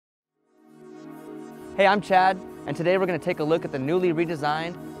Hey, I'm Chad, and today we're going to take a look at the newly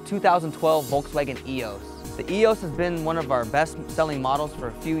redesigned 2012 Volkswagen EOS. The EOS has been one of our best-selling models for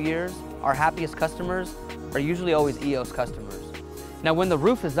a few years. Our happiest customers are usually always EOS customers. Now, when the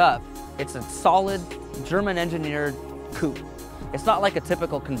roof is up, it's a solid, German-engineered coupe. It's not like a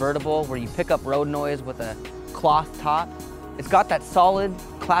typical convertible where you pick up road noise with a cloth top. It's got that solid,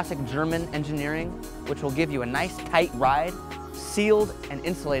 classic German engineering, which will give you a nice, tight ride, sealed and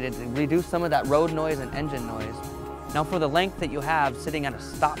insulated to reduce some of that road noise and engine noise. Now, for the length that you have sitting at a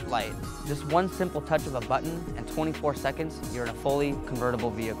stoplight, just one simple touch of a button and 24 seconds, you're in a fully convertible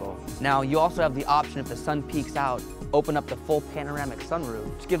vehicle. Now, you also have the option, if the sun peeks out, open up the full panoramic sunroof,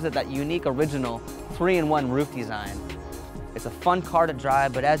 which gives it that unique, original 3-in-1 roof design. It's a fun car to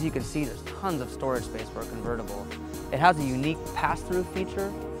drive, but as you can see, there's tons of storage space for a convertible. It has a unique pass-through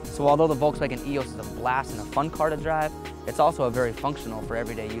feature, so although the Volkswagen EOS is a blast and a fun car to drive, it's also very functional for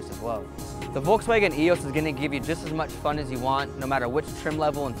everyday use as well. The Volkswagen EOS is going to give you just as much fun as you want, no matter which trim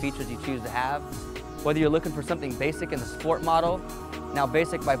level and features you choose to have. Whether you're looking for something basic in the sport model, now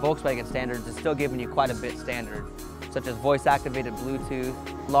basic by Volkswagen standards is still giving you quite a bit standard, such as voice-activated Bluetooth,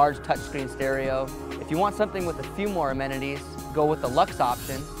 large touchscreen stereo. If you want something with a few more amenities, go with the Luxe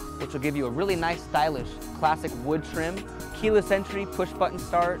option, which will give you a really nice, stylish, classic wood trim, keyless entry, push-button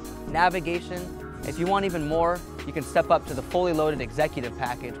start, navigation. If you want even more, you can step up to the fully loaded executive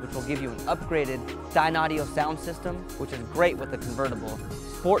package, which will give you an upgraded Dynaudio sound system, which is great with the convertible,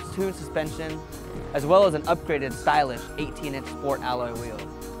 sports tuned suspension, as well as an upgraded stylish 18-inch sport alloy wheel.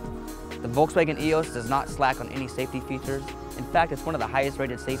 The Volkswagen EOS does not slack on any safety features. In fact, it's one of the highest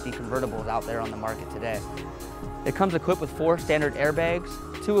rated safety convertibles out there on the market today. It comes equipped with 4 standard airbags,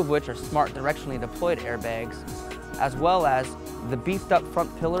 2 of which are smart directionally deployed airbags, as well as the beefed up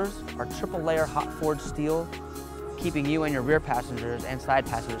front pillars are triple layer hot forged steel, keeping you and your rear passengers and side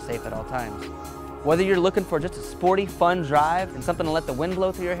passengers safe at all times. Whether you're looking for just a sporty, fun drive and something to let the wind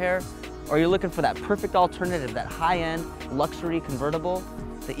blow through your hair, or you're looking for that perfect alternative, that high-end luxury convertible,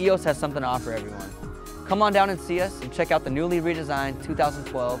 the EOS has something to offer everyone. Come on down and see us and check out the newly redesigned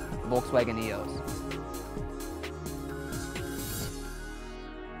 2012 Volkswagen EOS.